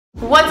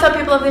What's up,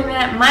 people of the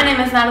internet? My name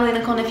is Natalie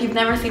Nicole, and if you've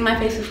never seen my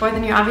face before,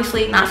 then you're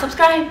obviously not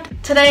subscribed.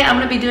 Today I'm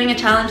going to be doing a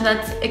challenge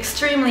that's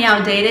extremely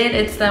outdated.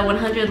 It's the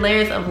 100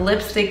 layers of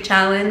lipstick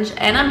challenge,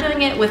 and I'm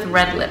doing it with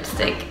red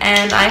lipstick.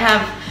 And I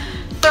have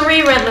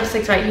 3 red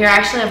lipsticks right here. I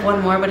actually have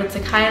 1 more, but it's a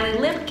Kylie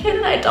lip kit,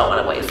 and I don't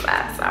want to waste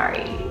that,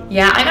 sorry.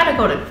 Yeah, I gotta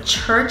go to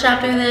church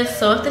after this,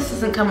 so if this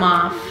doesn't come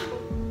off...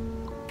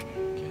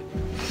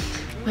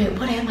 Wait,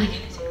 what am I gonna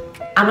do?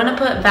 I'm gonna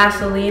put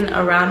Vaseline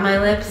around my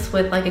lips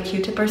with like a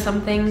Q-tip or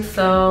something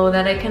so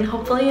that it can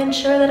hopefully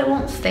ensure that it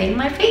won't stain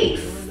my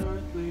face.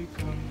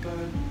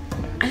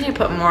 I need to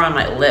put more on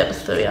my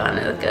lips, to be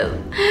honest, because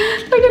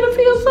they're gonna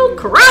feel so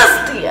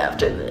crusty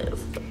after this.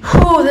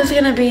 Whew, this is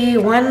gonna be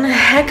one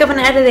heck of an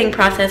editing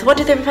process. 1,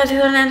 2, 3, 4, 5,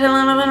 6, 7, 8, 9,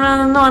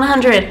 10,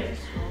 100.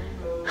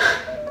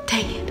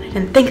 Dang it, I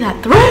didn't think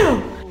that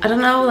through. I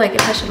don't know, like,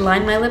 if I should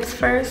line my lips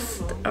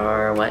first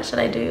or what should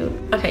I do?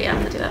 Okay, yeah, I'm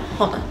gonna do that.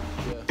 Hold on.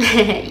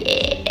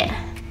 Yeah.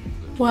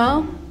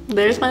 Well,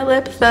 there's my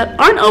lips that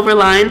aren't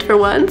overlined for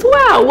once.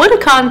 Wow, what a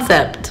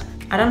concept.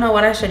 I don't know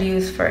what I should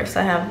use first.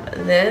 I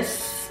have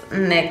this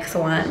NYX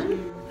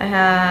one. I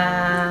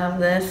have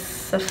this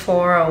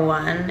Sephora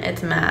one.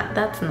 It's matte.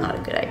 That's not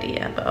a good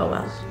idea, but oh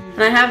well.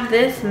 And I have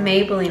this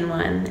Maybelline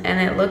one,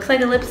 and it looks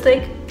like a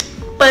lipstick,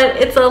 but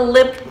it's a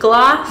lip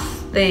gloss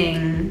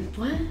thing.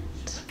 What?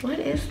 What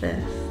is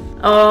this?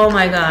 Oh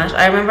my gosh,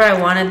 I remember I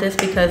wanted this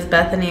because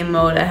Bethany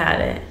Moda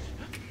had it.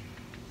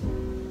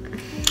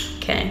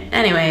 Okay,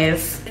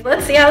 anyways,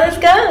 let's see how this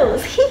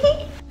goes.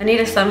 I need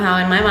to somehow,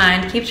 in my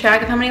mind, keep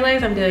track of how many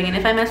layers I'm doing, and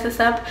if I mess this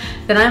up,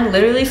 then I'm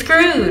literally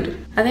screwed.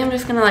 I think I'm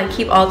just gonna like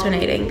keep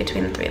alternating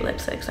between the 3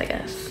 lipsticks, I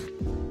guess.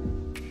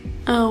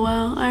 Oh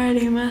well, I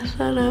already messed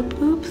that up,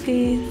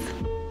 oopsies.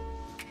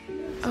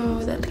 Oh,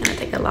 that's gonna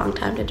take a long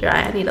time to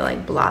dry. I need to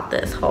like blot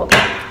this, hold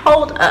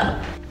up.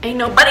 Ain't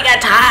nobody got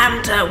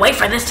time to wait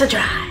for this to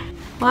dry.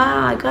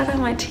 Wow, I got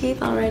on my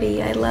teeth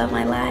already. I love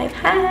my life,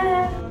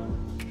 ha!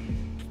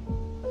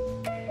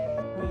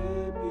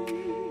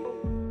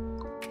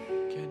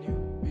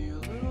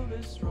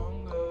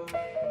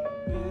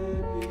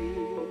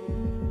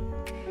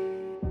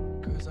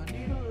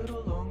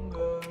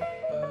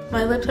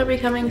 My lips are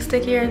becoming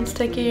stickier and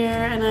stickier,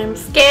 and I'm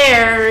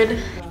scared.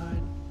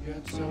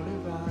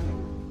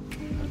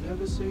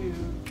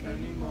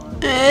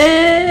 Ew.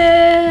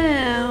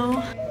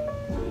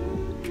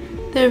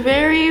 They're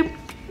very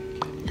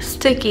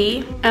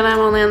sticky, and I'm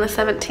only on the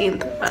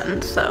 17th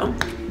one, so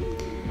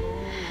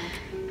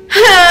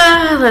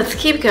let's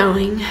keep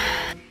going.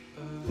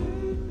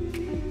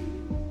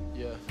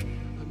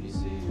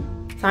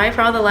 Sorry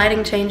for all the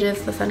lighting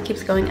changes. The sun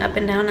keeps going up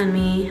and down on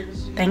me.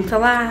 Thanks a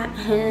lot.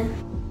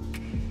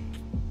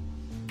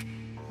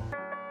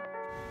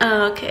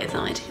 Oh, okay, it's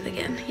on my teeth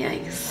again.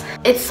 Yikes.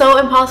 It's so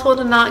impossible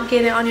to not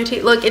get it on your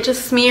teeth. Look, it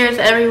just smears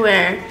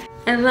everywhere.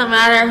 It doesn't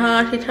matter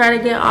how much you try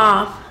to get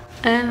off.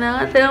 And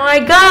now it's in my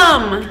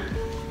gum.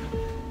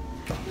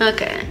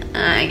 Okay,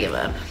 I give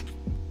up.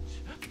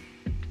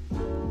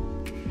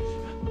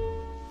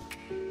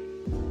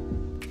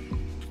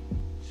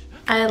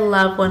 I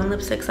love when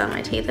lipstick's on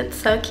my teeth. It's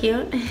so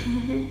cute.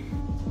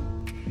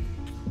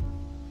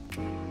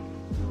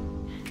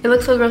 It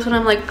looks so gross when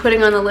I'm like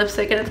putting on the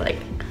lipstick and it's like,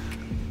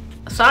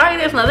 sorry,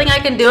 there's nothing I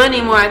can do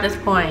anymore at this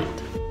point.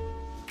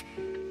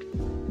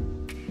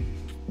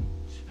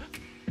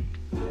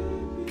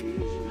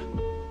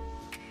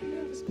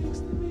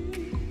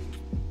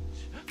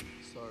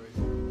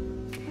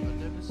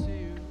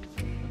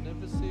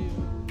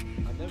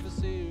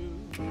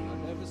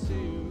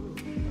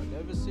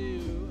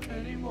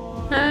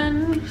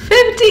 And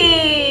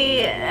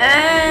 50!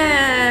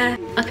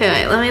 Okay,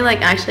 wait, let me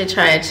like actually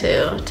try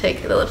to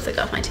take the lipstick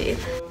off my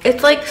teeth.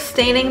 It's like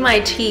staining my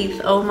teeth,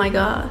 oh my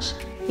gosh.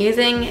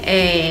 Using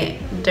a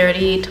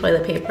dirty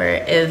toilet paper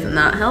is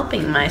not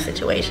helping my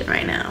situation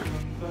right now.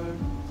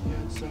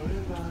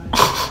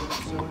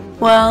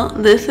 Well,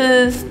 this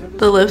is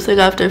the lipstick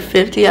after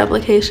 50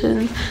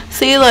 applications.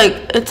 See,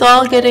 like, it's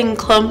all getting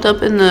clumped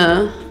up in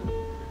the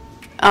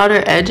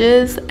outer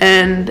edges,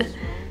 and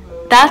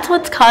that's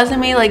what's causing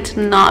me like to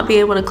not be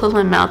able to close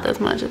my mouth as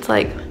much. It's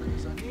like,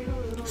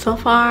 so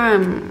far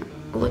I'm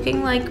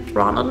looking like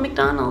Ronald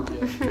McDonald.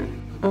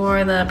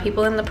 Or the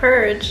people in The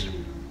Purge.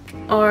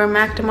 Or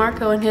Mac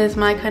DeMarco in his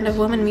My Kind of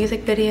Woman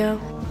music video.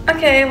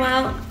 Okay,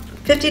 well,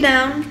 50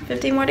 down,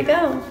 50 more to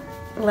go.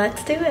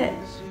 Let's do it.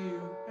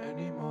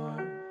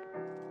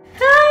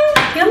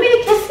 Hi, you want me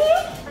to kiss you?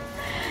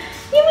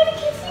 You want me to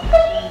kiss you,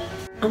 buddy?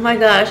 Oh my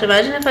gosh,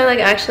 imagine if I like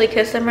actually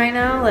kissed him right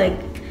now. Like,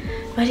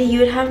 buddy, you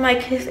would have my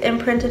kiss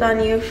imprinted on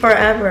you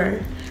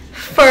forever.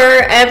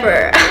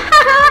 Forever.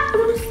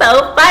 I'm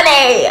so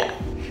funny.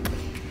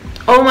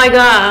 Oh my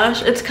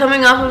gosh, it's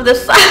coming off of the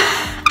side.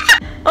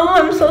 Oh,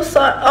 I'm so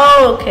sorry.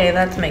 Oh, okay,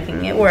 that's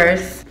making it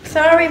worse.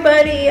 Sorry,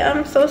 buddy,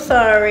 I'm so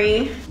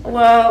sorry.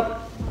 Well,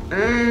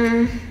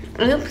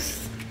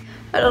 oops.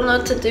 I don't know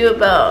what to do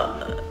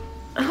about...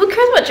 Who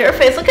cares about your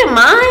face? Look at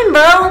mine,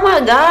 bro. Oh my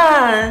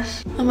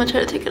gosh. I'm gonna try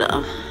to take it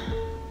off.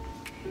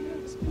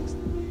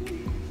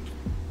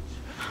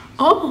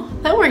 Oh,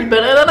 that worked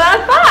better than I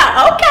thought.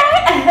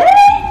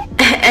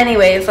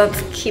 Anyways,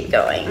 let's keep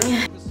going.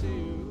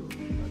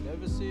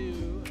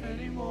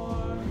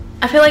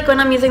 I feel like when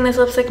I'm using this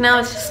lipstick now,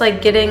 it's just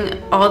like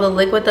getting all the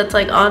liquid that's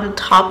like on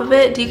top of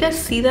it. Do you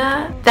guys see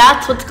that?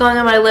 That's what's going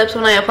on my lips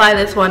when I apply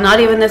this one.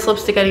 Not even this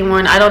lipstick anymore,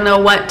 and I don't know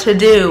what to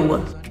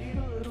do.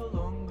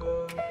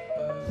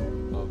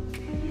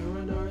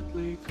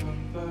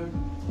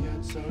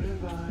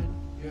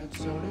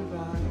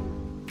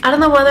 I don't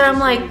know whether I'm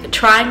like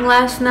trying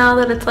less now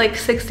that it's like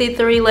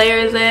 63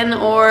 layers in,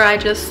 or I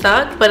just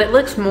suck, but it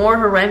looks more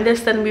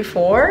horrendous than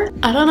before.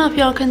 I don't know if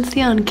y'all can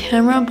see on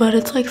camera, but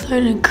it's like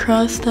starting to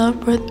crust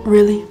up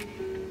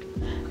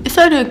it's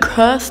starting to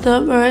crust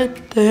up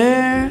right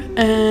there,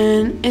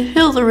 and it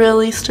feels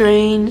really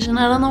strange, and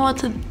I don't know what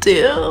to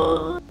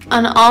do.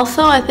 And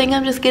also, I think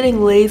I'm just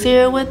getting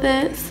lazier with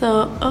it,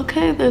 so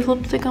okay, there's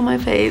lipstick on my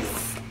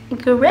face.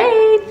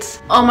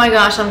 Great. Oh my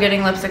gosh, I'm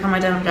getting lipstick on my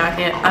denim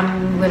jacket.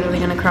 I'm literally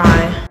gonna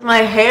cry. My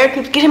hair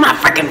keeps getting my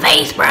freaking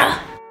face, bruh. I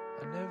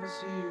never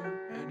see you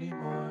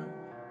anymore.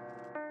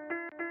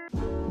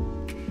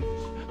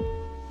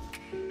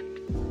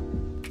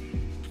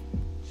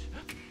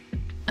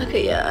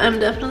 Okay, yeah, I'm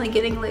definitely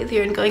getting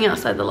lazier and going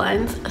outside the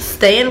lines.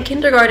 Stay in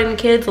kindergarten,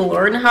 kids.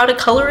 Learn how to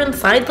color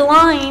inside the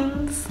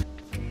lines.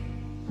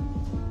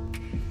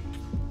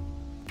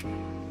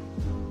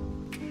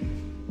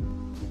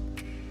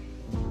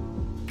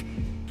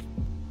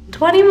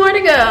 20 more to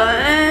go.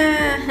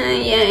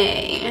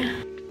 Yay.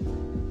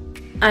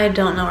 I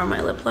don't know where my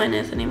lip line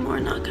is anymore,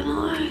 not gonna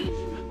lie.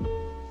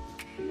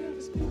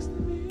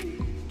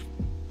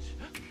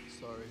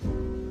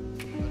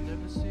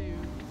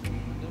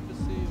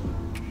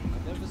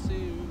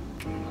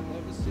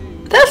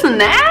 That's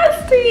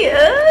nasty.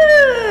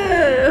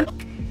 Ugh.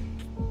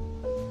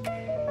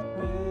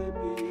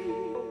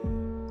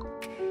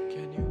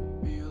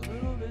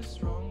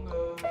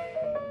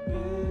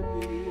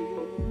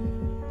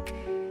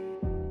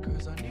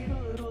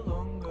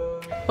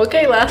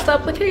 Okay, last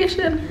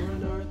application.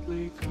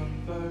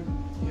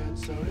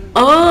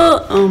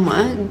 Oh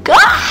my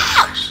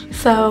gosh!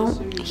 So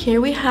here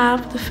we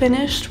have the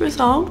finished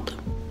result.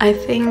 I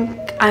think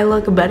I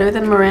look better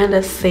than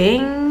Miranda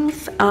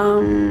sings.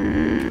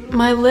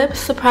 My lips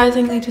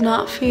surprisingly do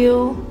not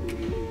feel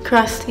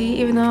crusty,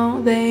 even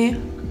though they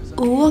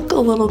look a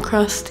little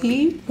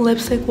crusty.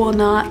 Lipstick will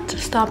not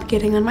stop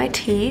getting on my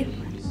teeth.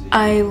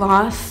 I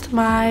lost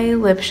my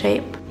lip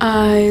shape.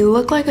 I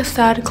look like a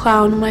sad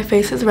clown when my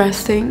face is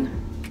resting.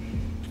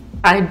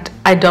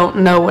 I don't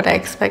know what I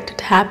expected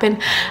to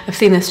happen. I've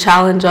seen this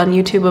challenge on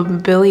YouTube a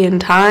billion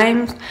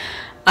times.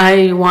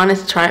 I wanted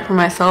to try it for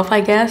myself,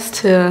 I guess,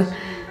 to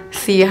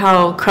see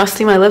how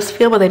crusty my lips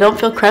feel, but they don't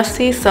feel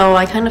crusty, so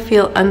I kind of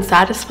feel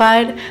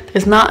unsatisfied.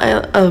 There's not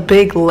a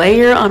big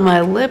layer on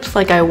my lips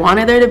like I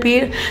wanted there to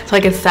be, so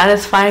I could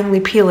satisfyingly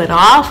peel it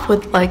off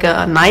with like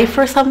a knife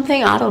or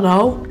something. I don't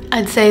know.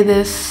 I'd say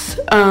this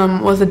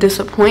was a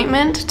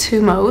disappointment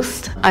to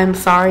most. I'm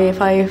sorry if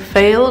I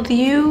failed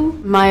you.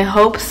 My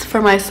hopes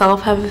for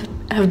myself have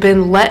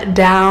been let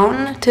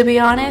down, to be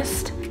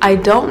honest. I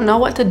don't know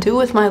what to do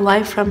with my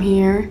life from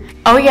here.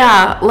 Oh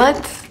yeah,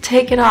 let's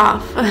take it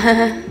off.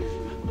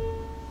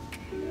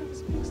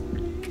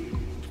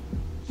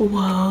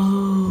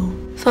 Whoa.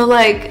 So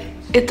like,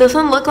 it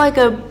doesn't look like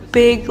a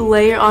big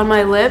layer on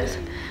my lips,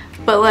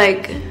 but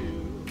like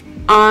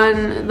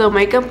on the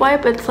makeup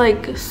wipe, it's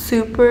like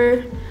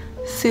super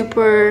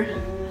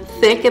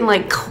thick and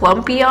like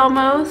clumpy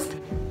almost.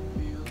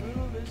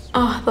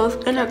 Oh, those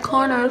inner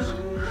corners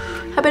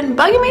have been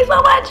bugging me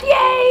so much,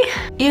 yay!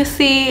 You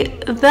see,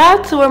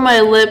 that's where my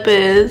lip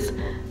is.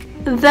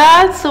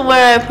 That's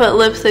where I put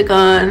lipstick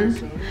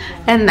on.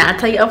 And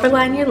that's how you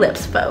overline your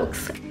lips,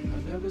 folks.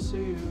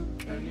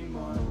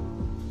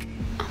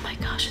 Oh my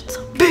gosh, it's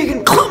so big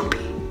and clumpy.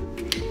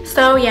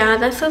 So yeah,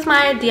 this is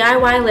my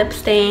DIY lip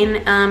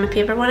stain. If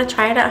you ever want to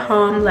try it at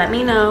home, let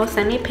me know.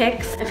 Send me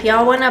pics. If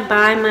y'all want to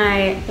buy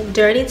my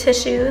dirty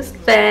tissues,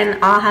 then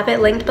I'll have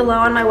it linked below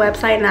on my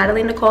website,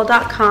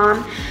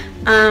 NATALIENICOLE.com.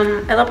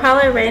 It'll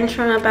probably range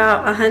from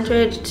about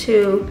 $100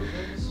 to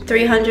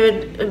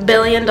 $300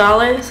 billion.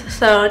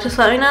 So just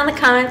let me know in the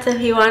comments if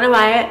you want to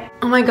buy it.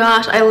 Oh my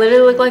gosh, I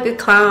literally look like a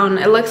clown.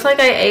 It looks like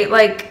I ate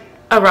like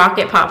a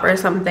rocket pop or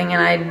something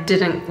and I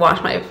didn't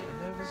wash my...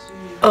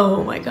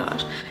 Oh my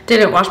gosh.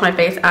 Didn't wash my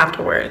face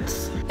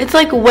afterwards. It's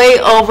like way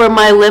over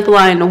my lip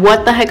line.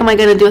 What the heck am I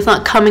gonna do? It's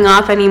not coming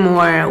off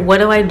anymore. What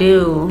do I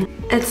do?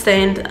 It's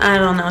stained. I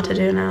don't know what to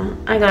do now.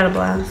 I got a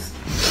blast.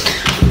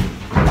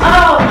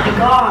 Oh my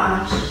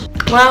gosh.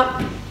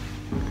 Well,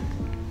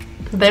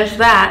 there's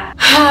that.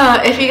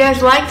 If you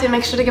guys liked it,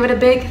 make sure to give it a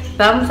big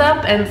thumbs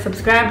up and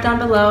subscribe down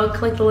below.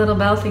 Click the little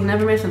bell so you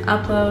never miss an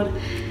upload.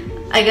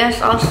 I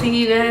guess I'll see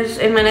you guys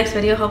in my next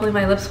video. Hopefully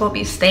my lips won't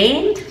be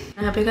stained.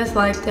 I hope you guys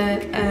liked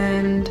it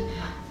and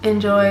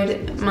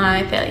enjoyed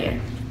my failure.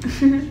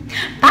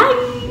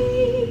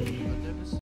 Bye!